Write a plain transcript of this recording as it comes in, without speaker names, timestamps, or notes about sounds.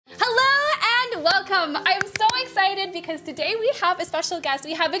welcome. I am so excited because today we have a special guest.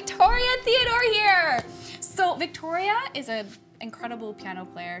 We have Victoria Theodore here. So Victoria is an incredible piano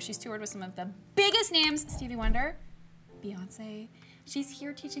player. She's toured with some of the biggest names, Stevie Wonder, Beyonce. She's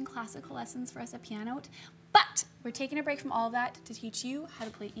here teaching classical lessons for us at Pianote. But we're taking a break from all of that to teach you how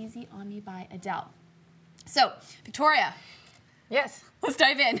to play Easy on Me by Adele. So, Victoria. Yes. Let's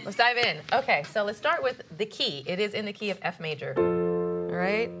dive in. Let's dive in. Okay, so let's start with the key. It is in the key of F major. All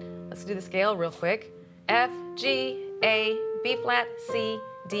right, let's do the scale real quick. F, G, A, B flat, C,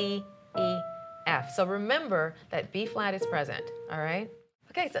 D, E, F. So remember that B flat is present, all right?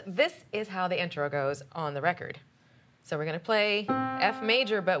 Okay, so this is how the intro goes on the record. So we're gonna play F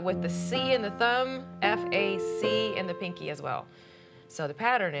major, but with the C in the thumb, F, A, C in the pinky as well. So the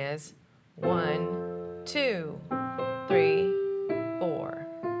pattern is 1, 2, 3, 4,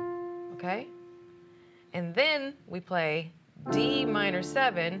 okay? And then we play D minor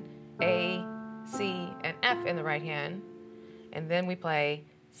 7, A, C, and F in the right hand. And then we play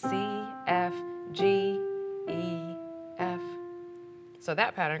C, F, G, E, F. So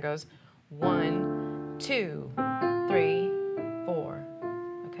that pattern goes 1, 2, 3, 4,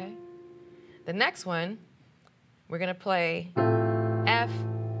 okay? The next one, we're gonna play F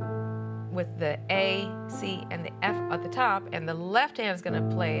with the A, C, and the F at the top, and the left hand is gonna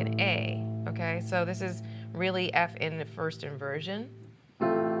play an A, okay? So this is really F in the first inversion.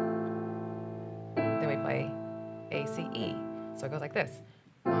 Then we play A, C, E. So it goes like this.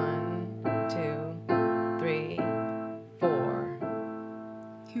 1, 2, 3, 4.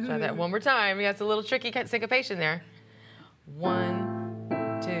 Try that one more time. Yeah, it's a little tricky syncopation there.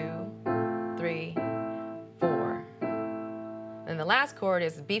 1, 2, 3, 4. And the last chord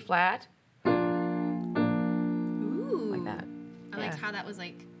is B flat. Ooh. Like that. I liked how that was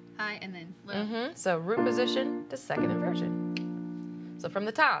like high and then low. Mm-hmm. So root position to second inversion. So from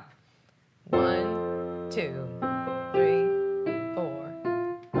the top. 1, 2, 3, 4.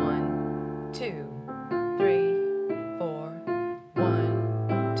 1, 2, 3, 4.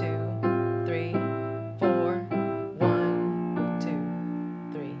 1, 2, 3, 4. 1, 2,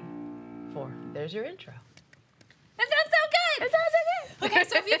 3, 4. There's your intro. That sounds so good! It sounds so good! Okay,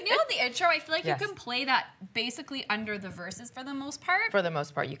 so if you've nailed the intro, I feel like Yes. you can play that basically under the verses for the most part. For the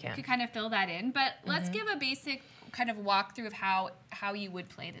most part, you can. You can kind of fill that in, but let's give a basic kind of walkthrough of how you would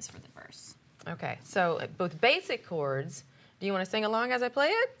play this for the verse. Okay, so with basic chords, do you want to sing along as I play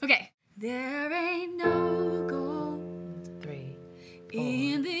it? Okay. There ain't no gold 3, 4,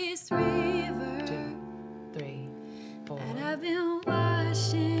 in this river 2, 3, 4. that I've been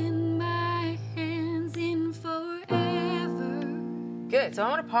washing my hands in forever. Good, so I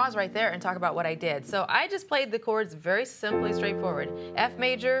want to pause right there and talk about what I did. So I just played the chords very simply, straightforward. F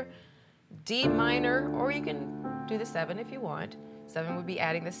major, D minor, or you can do the 7 if you want. 7 would be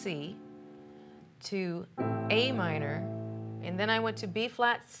adding the C, to A minor, and then I went to B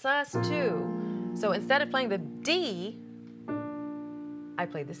flat sus2. So instead of playing the D, I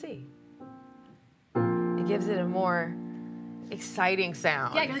played the C. It gives it a more exciting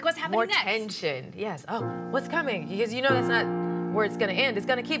sound. Yeah, you're like, what's happening more next? tension. Yes. Oh, what's coming? Because you know that's not where it's going to end. It's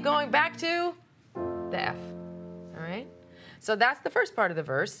going to keep going back to the F. All right? So that's the first part of the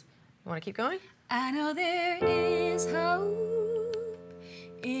verse. You want to keep going? I know there is hope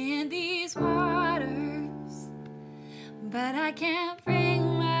in these waters, but I can't bring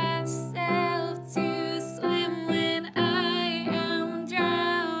myself to swim when I am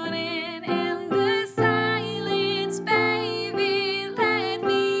drowning in the silence, baby, let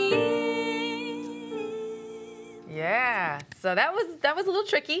me in. Yeah, so that was a little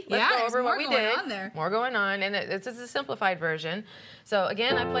tricky. Let's go over what we did. More going on there. More going on, and it's a simplified version. So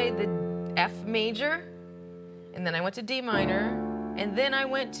again, I played the F major, and then I went to D minor, and then I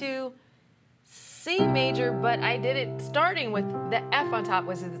went to C major, but I did it starting with the F on top,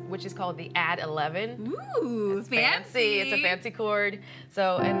 which is called the add 11. Ooh, It's fancy. It's a fancy chord.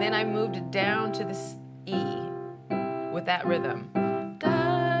 So, and then I moved it down to the E with that rhythm.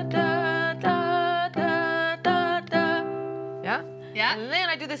 Da, da, da, da, da, da. Yeah? Yeah. And then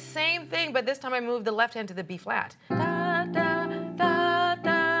I do the same thing, but this time I move the left hand to the B flat. Da, da, da, da,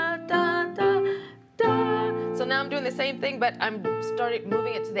 da, da, da. So now I'm doing the same thing, but I'm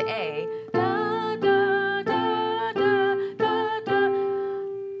moving it to the A. Da, da, da, da, da, da.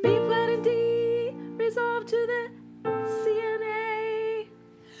 B flat and D, resolve to the C and A.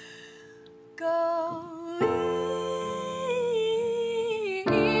 Go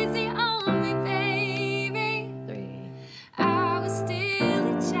easy on me, baby. 3, I was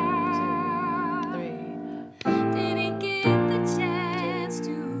still a child. 3. Didn't get the chance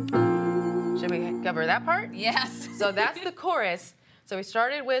to. Should we cover that part? Yes. So that's the chorus. So we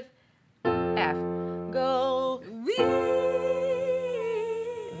started with F. go.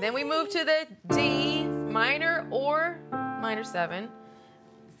 Then we move to the D minor or minor 7.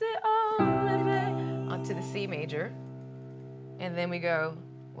 Onto the C major. And then we go,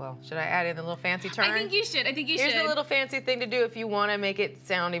 well, should I add in the little fancy turn? I think you should. I think you should. Here's a little fancy thing to do if you want to make it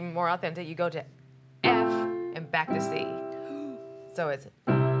sound even more authentic. You go to F and back to C. So it's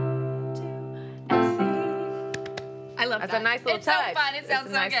I love That's that. a nice little it's touch. It's so fun. It sounds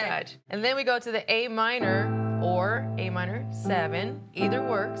so nice good. Touch. And then we go to the A minor or A minor 7. Either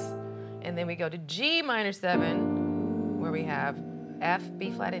works. And then we go to G minor 7, where we have F, B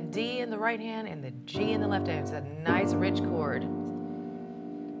flat, and D in the right hand, and the G in the left hand. It's a nice rich chord.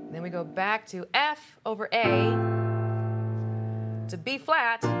 Then we go back to F over A to B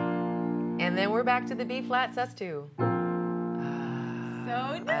flat, and then we're back to the B flat sus2. So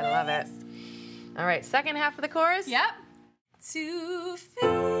nice. I love it. All right, second half of the chorus. Yep. To feel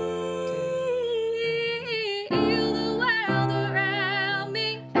the world around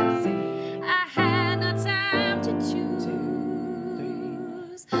me, I had no time to choose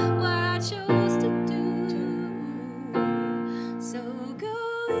what I chose to do. So go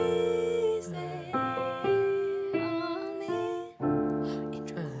easy on me.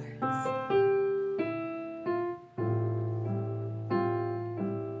 Intro chords.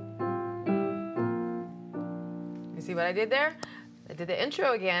 You see what I did there? I did the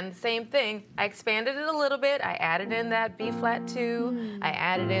intro again, same thing. I expanded it a little bit. I added in that B flat 2. I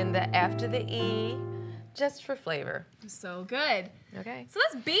added in the F to the E, just for flavor. So good. Okay. So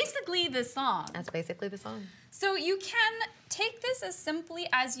that's basically the song. That's basically the song. So you can take this as simply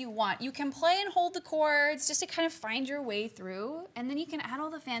as you want. You can play and hold the chords just to kind of find your way through, and then you can add all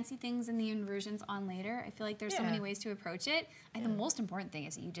the fancy things and the inversions on later. I feel like there's so many ways to approach it. And the most important thing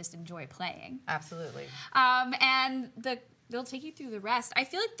is that you just enjoy playing. Absolutely. And they'll take you through the rest. I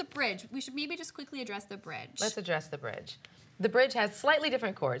feel like the bridge, we should maybe just quickly address the bridge. Let's address the bridge. The bridge has slightly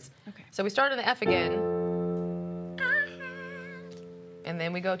different chords. Okay. So we start on the F again, and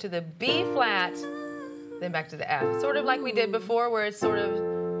then we go to the B flat, then back to the F. Sort of like we did before, where it's sort of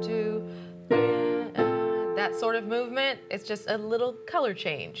that sort of movement. It's just a little color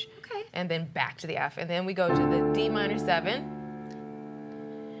change. Okay. And then back to the F. And then we go to the D minor 7.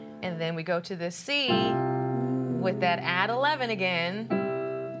 And then we go to the C with that add 11 again.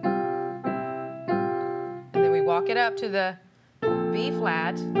 And then we walk it up to the B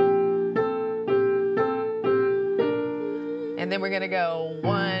flat. And then we're going to go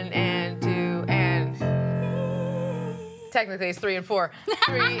 1 and 2 and technically it's 3 and 4.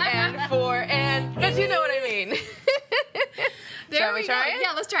 3 and 4 and, but you know what I mean. There we try it?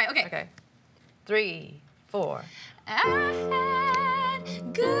 Yeah, let's try it. Okay. Okay. 3, 4. I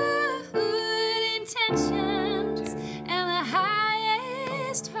had good intentions and the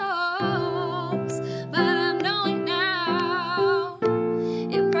highest hopes, but I know it now.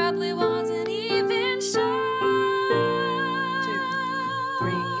 It probably wasn't even sure. 2,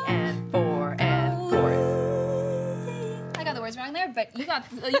 3, and 4 and chorus. I got the words wrong there, but you got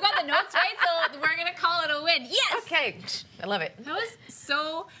the notes right, so we're gonna call it a win. Yes. Okay, I love it. That was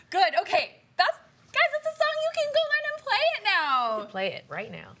so good. Okay, that's a song you can go in and play it now. Play it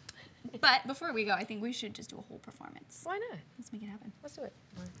right now. But before we go, I think we should just do a whole performance. Why not? Let's make it happen. Let's do it.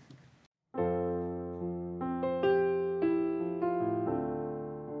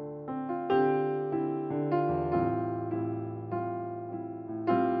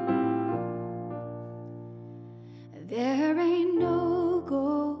 There ain't no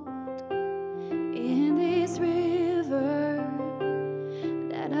gold in this river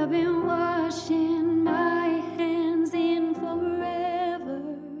that I've been washing my hands in forever.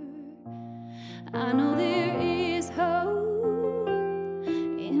 I know there is hope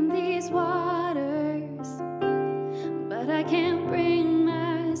in these waters, but I can't bring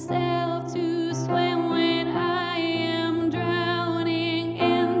myself to swim when I am drowning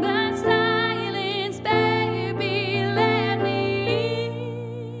in the silence. Baby, let me in.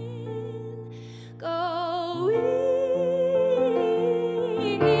 Go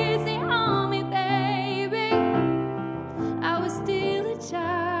easy on me, baby. I was still a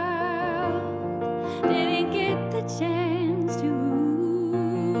child, didn't get the chance to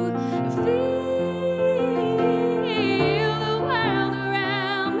feel the world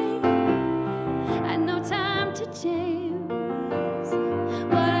around me. Had no time to choose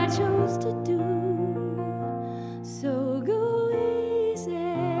what I chose to do. So go easy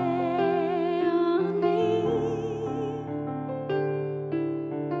on me.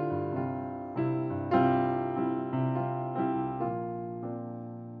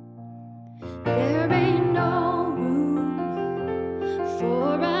 There ain't no room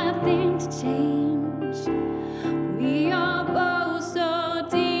for a thing to change.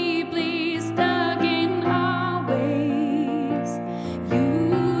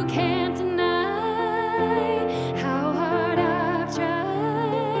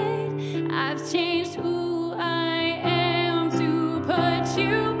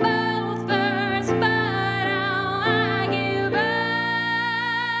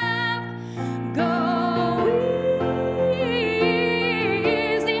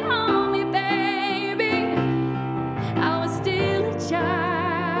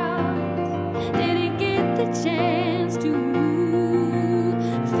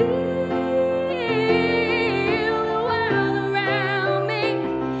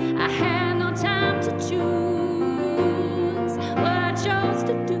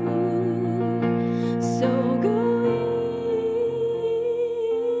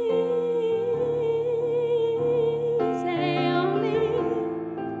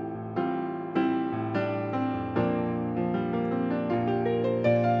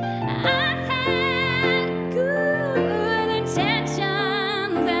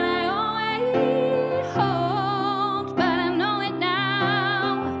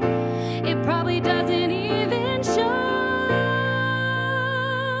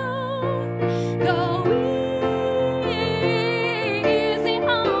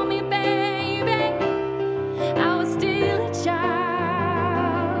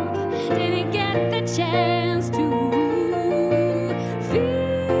 the chance to feel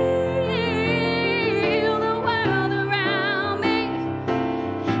the world around me.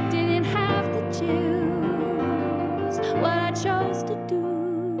 Didn't have to choose what I chose to do.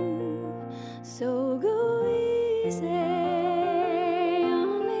 So go easy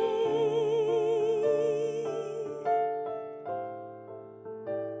on me.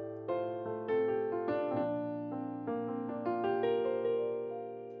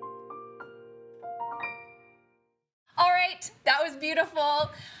 All right, that was beautiful.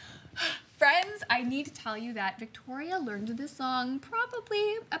 Friends, I need to tell you that Victoria learned this song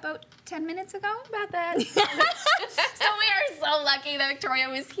probably about 10 minutes ago. About that. So we are so lucky that Victoria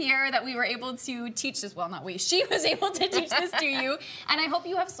was here, that we were able to teach this. Well, not we, she was able to teach this to you. And I hope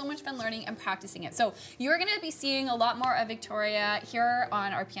you have so much fun learning and practicing it. So you're gonna be seeing a lot more of Victoria here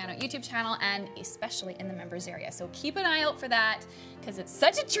on our Pianote YouTube channel, and especially in the members area. So keep an eye out for that, because it's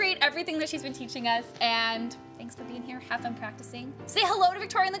such a treat, everything that she's been teaching us. And thanks for being here, have fun practicing. Say hello to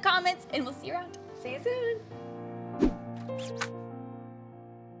Victoria in the comments, and we'll see you around. See you soon.